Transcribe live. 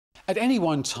At any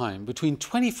one time, between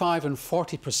 25 and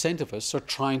 40% of us are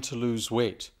trying to lose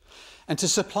weight. And to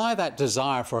supply that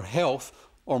desire for health,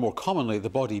 or more commonly, the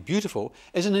body beautiful,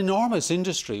 is an enormous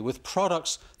industry with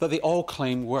products that they all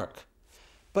claim work.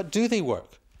 But do they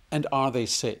work? And are they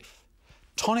safe?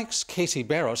 Tonic's Casey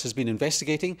Barros has been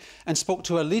investigating and spoke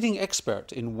to a leading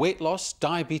expert in weight loss,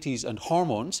 diabetes and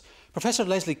hormones, Professor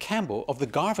Leslie Campbell of the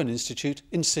Garvan Institute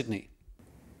in Sydney.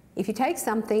 If you take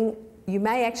something, you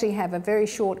may actually have a very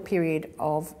short period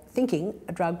of thinking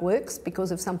a drug works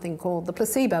because of something called the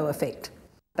placebo effect.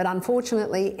 But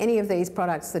unfortunately, any of these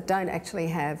products that don't actually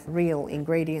have real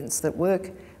ingredients that work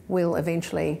will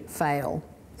eventually fail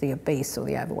the obese or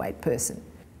the overweight person.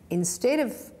 Instead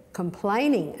of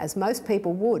complaining, as most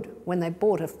people would when they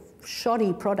bought a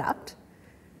shoddy product,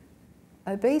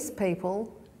 obese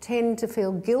people tend to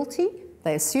feel guilty.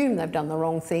 They assume they've done the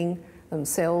wrong thing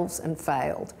themselves and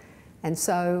failed. And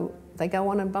so they go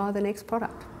on and buy the next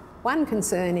product. One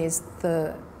concern is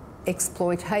the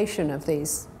exploitation of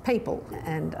these people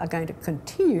and are going to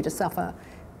continue to suffer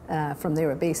from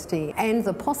their obesity, and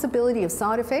the possibility of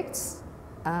side effects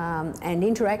and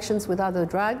interactions with other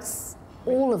drugs.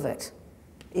 All of it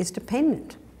is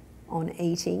dependent on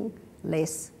eating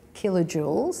less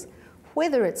kilojoules,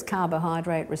 whether it's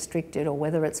carbohydrate restricted or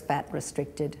whether it's fat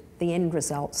restricted. The end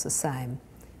result's the same.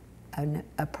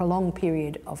 A prolonged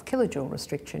period of kilojoule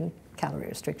restriction, calorie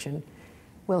restriction,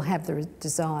 will have the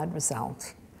desired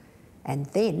result. And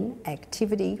then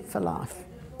activity for life.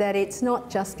 That it's not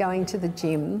just going to the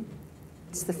gym,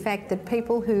 it's the fact that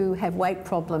people who have weight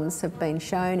problems have been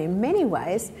shown in many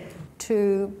ways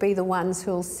to be the ones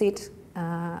who'll sit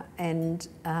and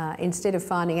instead of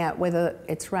finding out whether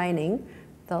it's raining,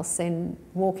 they'll send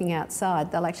walking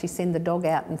outside, they'll actually send the dog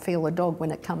out and feel the dog when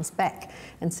it comes back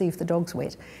and see if the dog's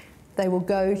wet. They will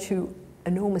go to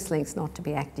enormous lengths not to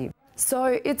be active.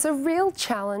 So it's a real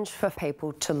challenge for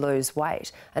people to lose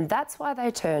weight, and that's why they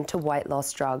turn to weight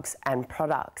loss drugs and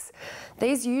products.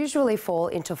 These usually fall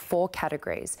into 4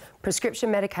 categories: prescription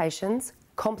medications,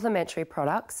 complementary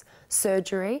products,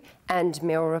 surgery and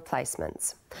meal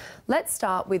replacements. Let's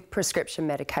start with prescription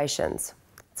medications.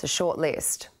 It's a short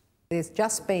list. There's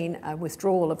just been a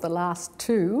withdrawal of the last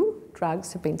 2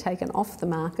 drugs have been taken off the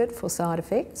market for side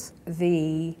effects.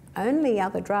 The only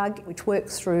other drug which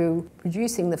works through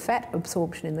reducing the fat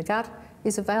absorption in the gut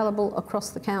is available across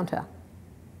the counter.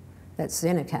 That's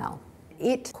Xenical.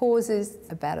 It causes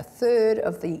about 1/3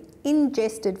 of the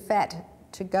ingested fat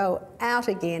to go out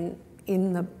again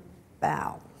in the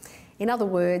bowel. In other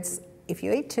words, if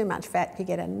you eat too much fat, you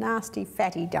get a nasty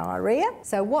fatty diarrhoea.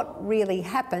 So what really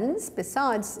happens,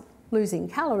 besides losing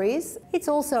calories, it's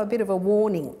also a bit of a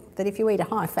warning that if you eat a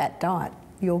high-fat diet,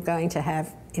 you're going to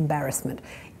have embarrassment.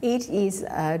 It is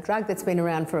a drug that's been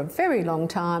around for a very long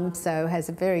time, so has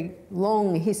a very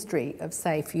long history of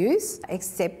safe use,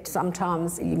 except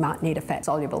sometimes you might need a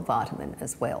fat-soluble vitamin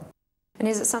as well. And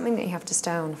is it something that you have to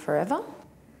stay on forever?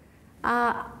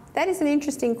 That is an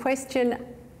interesting question.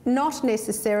 Not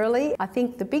necessarily. I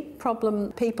think the big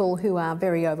problem people who are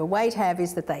very overweight have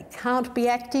is that they can't be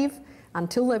active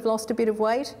until they've lost a bit of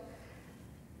weight.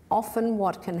 Often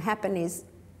what can happen is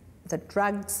the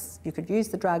drugs, you could use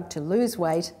the drug to lose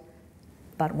weight,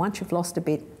 but once you've lost a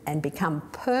bit and become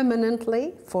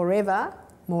permanently, forever,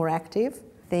 more active,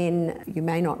 then you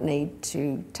may not need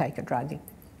to take a drug.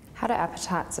 How do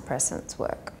appetite suppressants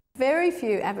work? Very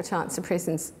few appetite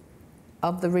suppressants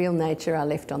of the real nature are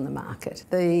left on the market.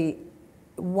 The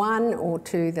 1 or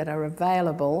 2 that are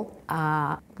available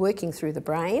are working through the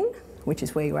brain, which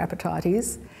is where your appetite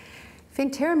is.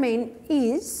 Phentermine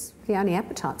is the only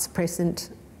appetite suppressant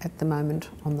at the moment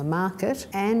on the market,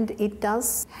 and it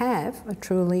does have a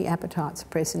truly appetite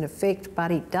suppressant effect, but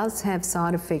it does have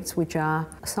side effects which are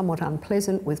somewhat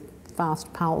unpleasant, with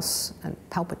fast pulse and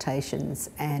palpitations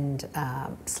and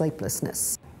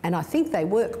sleeplessness. And I think they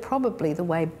work probably the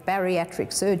way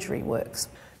bariatric surgery works.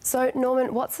 So,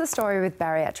 Norman, what's the story with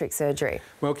bariatric surgery?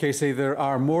 Well, Casey, there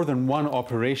are more than one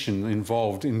operation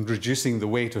involved in reducing the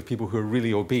weight of people who are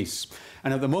really obese.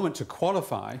 And at the moment, to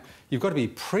qualify, you've got to be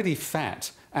pretty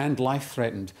fat and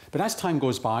life-threatened. But as time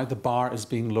goes by, the bar is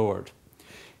being lowered.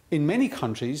 In many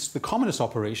countries, the commonest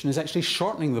operation is actually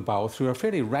shortening the bowel through a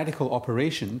fairly radical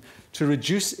operation to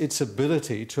reduce its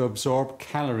ability to absorb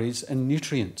calories and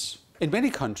nutrients. In many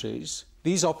countries,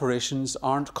 these operations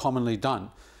aren't commonly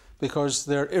done because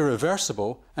they're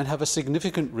irreversible and have a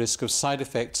significant risk of side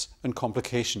effects and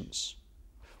complications.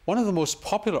 One of the most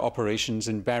popular operations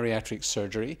in bariatric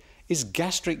surgery is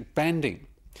gastric banding.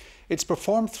 It's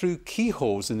performed through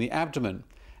keyholes in the abdomen,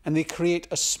 and they create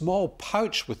a small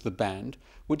pouch with the band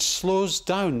which slows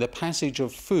down the passage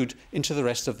of food into the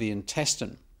rest of the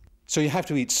intestine. So you have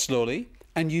to eat slowly,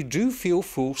 and you do feel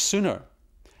full sooner.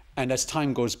 And as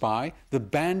time goes by, the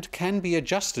band can be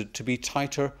adjusted to be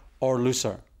tighter or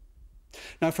looser.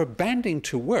 Now, for banding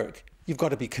to work, you've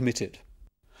got to be committed.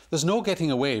 There's no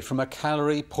getting away from a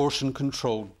calorie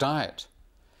portion-controlled diet.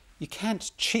 You can't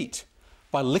cheat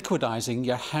by liquidizing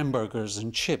your hamburgers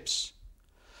and chips.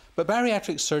 But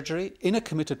bariatric surgery in a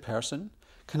committed person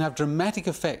can have dramatic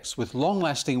effects with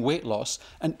long-lasting weight loss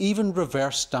and even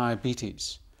reverse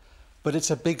diabetes. But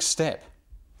it's a big step.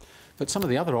 But some of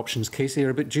the other options, Casey, are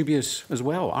a bit dubious as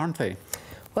well, aren't they?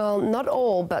 Well, not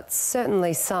all, but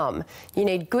certainly some. You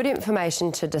need good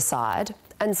information to decide,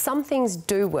 and some things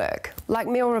do work, like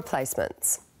meal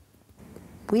replacements.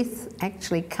 With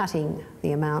actually cutting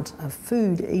the amount of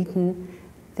food eaten,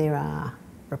 there are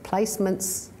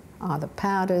replacements, either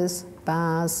powders,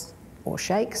 bars or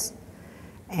shakes,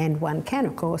 and one can,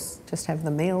 of course, just have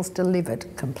the meals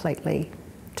delivered completely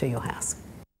to your house.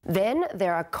 Then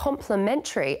there are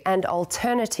complementary and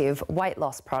alternative weight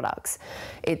loss products.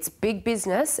 It's big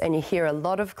business and you hear a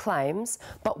lot of claims,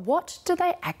 but what do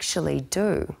they actually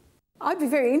do? I'd be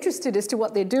very interested as to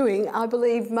what they're doing. I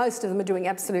believe most of them are doing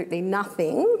absolutely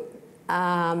nothing.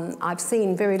 I've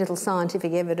seen very little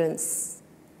scientific evidence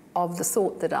of the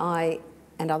sort that I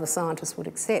and other scientists would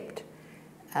accept,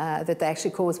 that they actually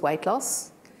cause weight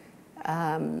loss.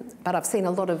 But I've seen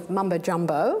a lot of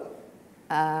mumbo-jumbo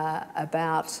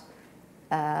about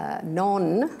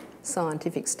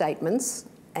non-scientific statements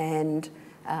and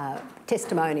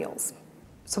testimonials.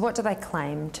 So what do they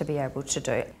claim to be able to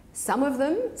do? Some of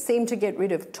them seem to get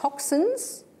rid of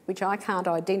toxins, which I can't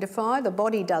identify. The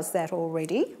body does that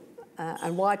already.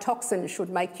 And why toxins should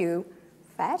make you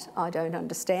fat, I don't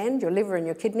understand. Your liver and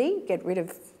your kidney get rid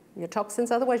of your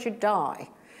toxins, otherwise you die.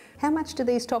 How much do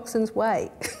these toxins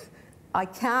weigh? I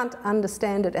can't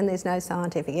understand it, and there's no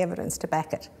scientific evidence to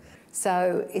back it.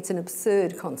 So it's an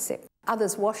absurd concept.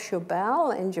 Others wash your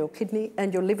bowel and your kidney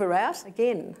and your liver out.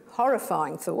 Again,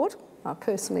 horrifying thought. I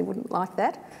personally wouldn't like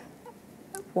that.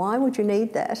 Why would you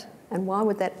need that? And why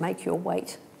would that make your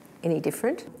weight any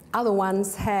different? Other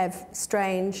ones have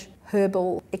strange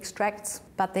herbal extracts,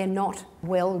 but they're not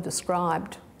well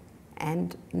described,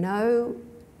 and no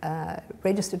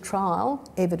registered trial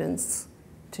evidence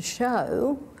to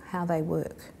show how they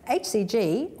work.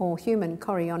 HCG, or human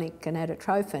chorionic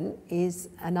gonadotrophin, is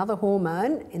another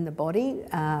hormone in the body,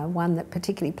 one that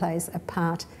particularly plays a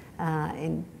part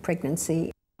in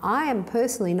pregnancy. I am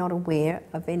personally not aware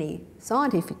of any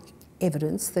scientific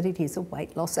evidence that it is a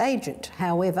weight loss agent.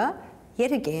 However,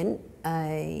 yet again,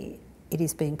 it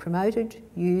is being promoted,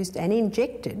 used and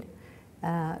injected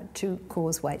to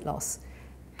cause weight loss.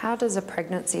 How does a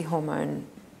pregnancy hormone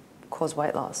cause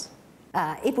weight loss?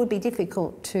 It would be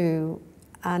difficult to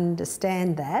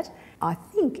understand that. I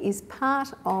think is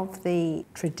part of the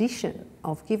tradition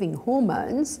of giving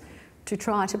hormones to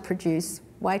try to produce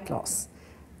weight loss.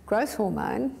 Growth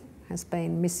hormone has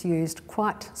been misused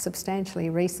quite substantially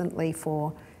recently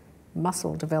for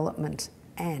muscle development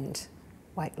and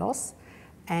weight loss.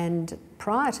 And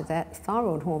prior to that,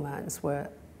 thyroid hormones were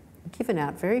given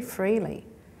out very freely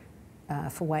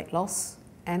for weight loss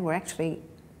and were actually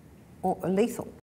lethal.